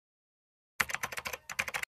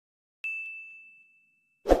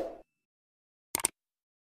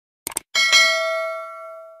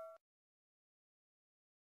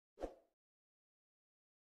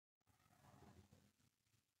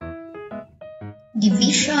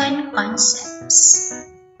Division concepts.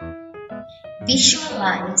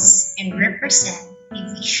 Visualize and represent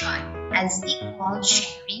division as equal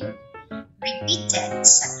sharing, repeated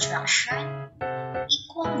subtraction,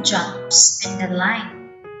 equal jumps in the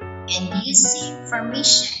line, and using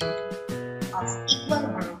formation of equal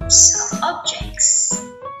groups of objects.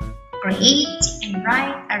 Create and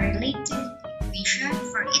write a related equation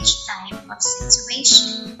for each type of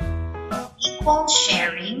situation. Equal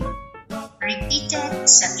sharing, repeated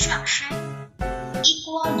subtraction,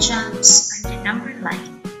 equal jumps on the number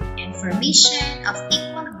line, and formation of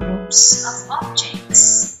equal groups of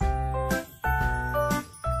objects.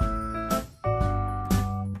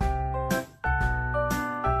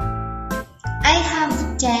 I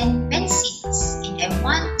have 10 pencils and I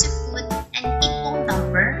want to put an equal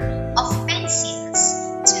number of pencils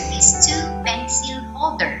to these 2 pencil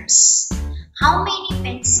holders. How many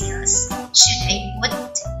pencils should I put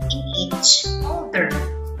in each holder?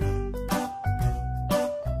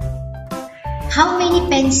 How many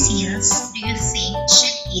pencils do you think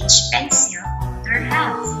should each pencil holder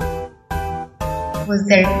have? Will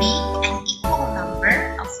there be an equal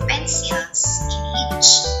number of pencils in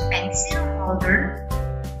each pencil holder?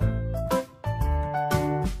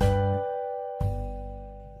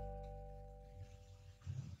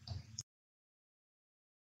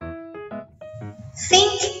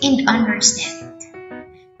 Think and understand.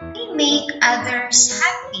 We make others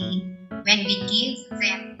happy when we give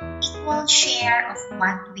them equal share of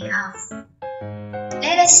what we have.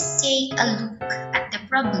 Let us take a look at the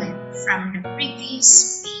problem from the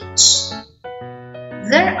previous page.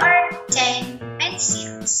 There are 10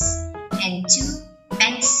 pencils and 2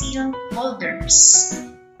 pencil holders.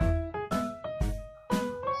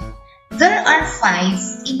 There are 5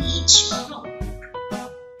 in each group.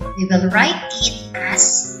 We will write it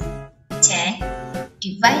as 10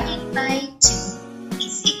 divided by 2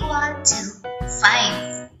 is equal to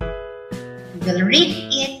 5. We will read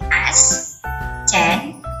it as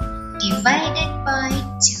 10 divided by 2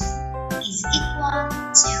 is equal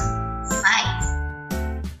to 5.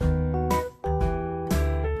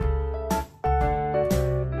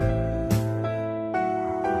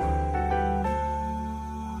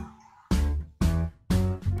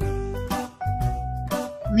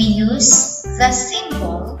 We use the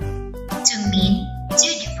symbol to mean to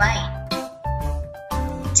divide.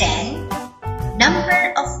 10,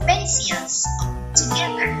 number of pencils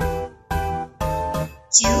together. 2,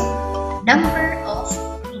 number of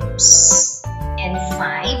groups. And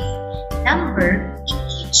 5, number in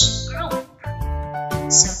each group.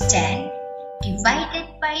 So 10 divided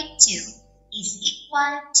by 2 is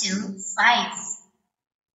equal to 5.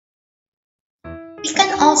 We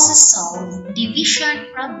can also solve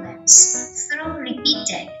division problems through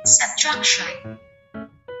repeated subtraction.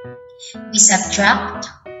 We subtract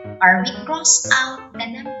or we cross out the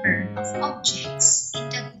number of objects in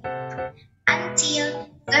the group until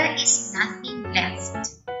there is nothing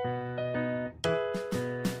left.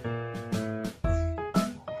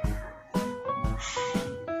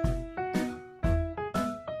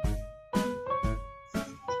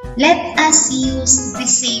 Let us use the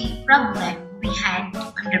same problem we had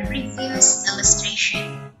on the previous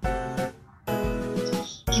illustration.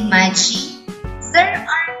 Imagine there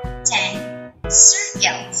are 10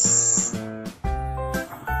 circles.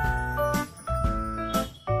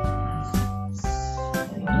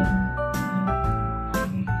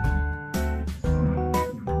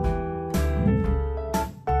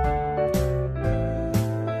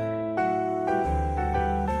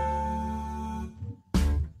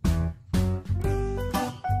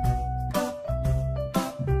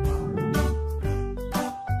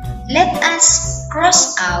 Let us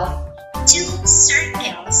cross out 2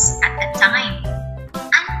 circles at a time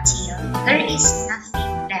until there is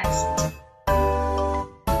nothing left.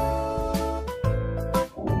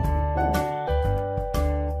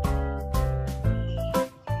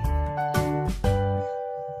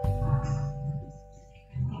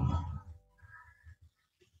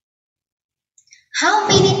 How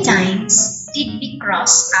many times did we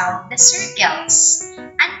cross out the circles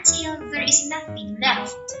until there is nothing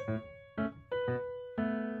left?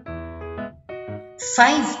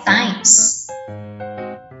 5 times.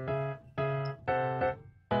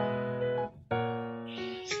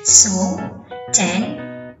 So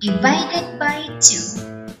 10 divided by 2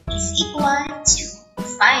 is equal to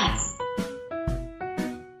 5.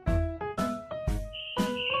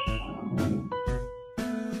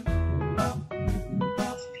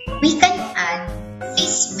 We can add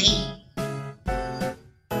this way.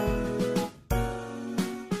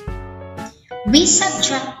 We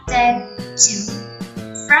subtracted 2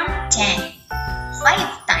 from 10.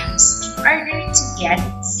 5 times in order to get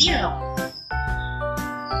 0.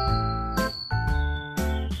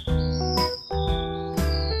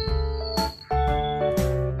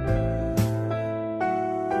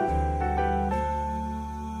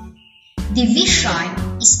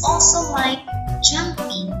 Division is also like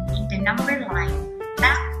jumping in the number line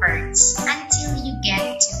backwards until you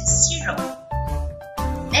get to 0.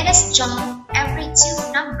 Let us jump every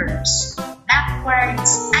 2 numbers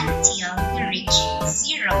backwards until we reach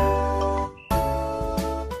 0.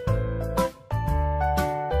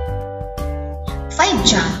 Five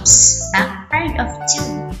jumps backward of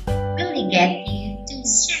 2 will get you to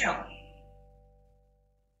 0.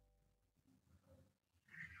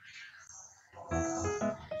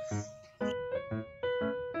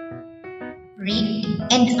 Read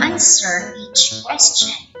and answer each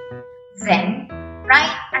question. Then,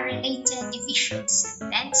 write a related division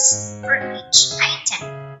sentence for each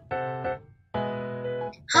item.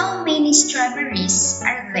 How many strawberries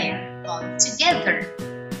are there altogether?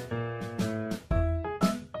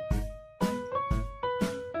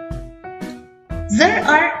 There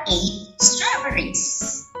are 8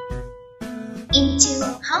 strawberries. Into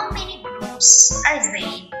how many groups are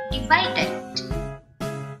they divided?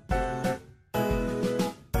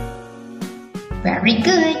 Very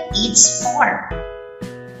good, it's 4.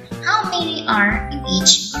 How many are in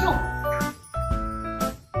each group?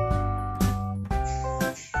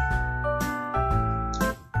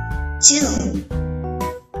 2.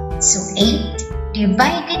 So 8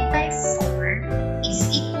 divided by 4 is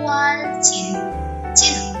equal to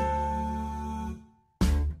 2.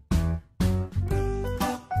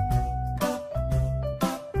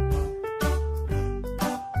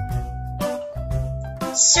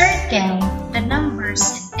 Circle the number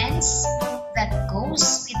sentence that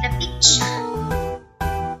goes with the picture.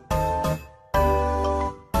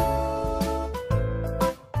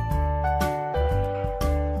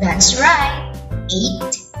 That's right, 8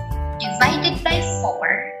 divided by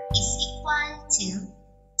 4 is equal to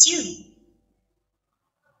 2.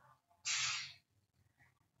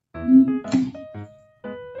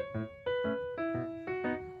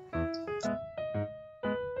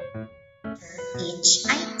 Each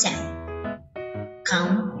item.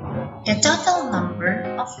 Count the total number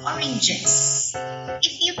of oranges.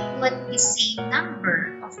 If you put the same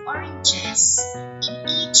number of oranges in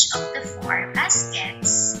each of the 4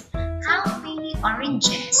 baskets, how many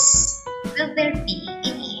oranges will there be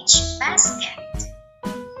in each basket?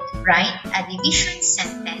 Write a division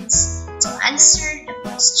sentence to answer the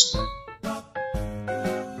question.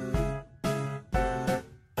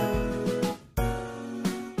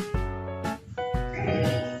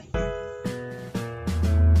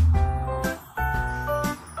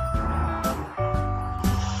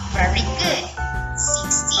 Very good.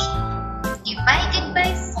 16 divided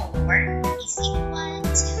by 4 is equal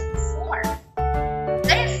to 4.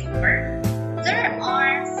 Therefore, there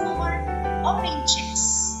are 4 oranges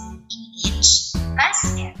in each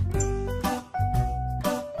basket.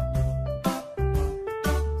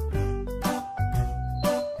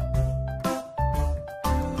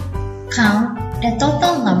 Count the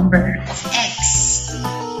total number of eggs.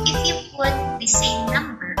 If you put the same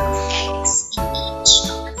number of eggs in each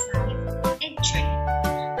of the 5 egg tray,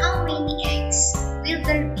 how many eggs will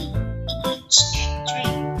there be in each egg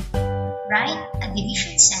tray? Write a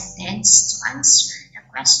division sentence to answer the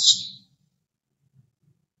question.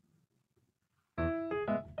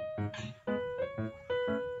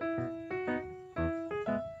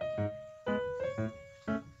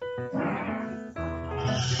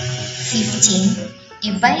 Fifteen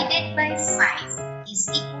divided by 5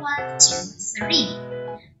 is equal to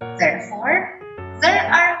 3. Therefore, there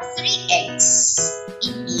are 3 eggs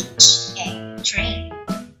in each egg tray.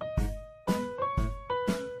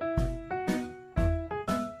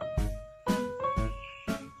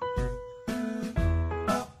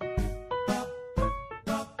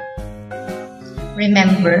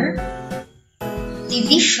 Remember,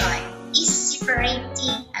 division is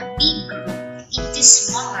separating a big group into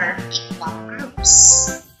smaller equal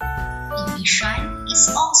groups. Division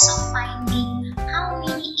is also finding how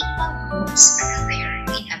many equal groups are there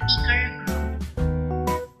in a bigger group.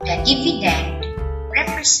 The dividend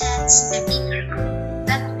represents the bigger group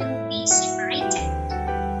that will be separated.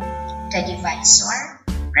 The divisor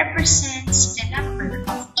represents the number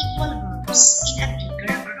of equal groups in a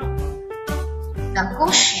bigger group. The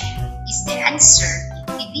quotient is the answer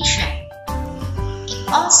in division. It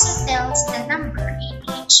also tells the number in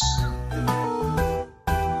each group.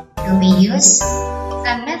 Do we use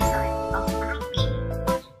the method of grouping,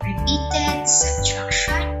 repeated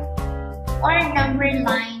subtraction, or number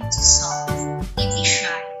line to solve division?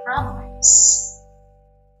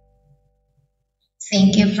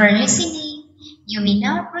 Thank you for listening. You may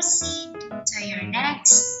now proceed to your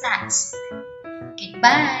next task.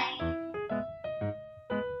 Goodbye.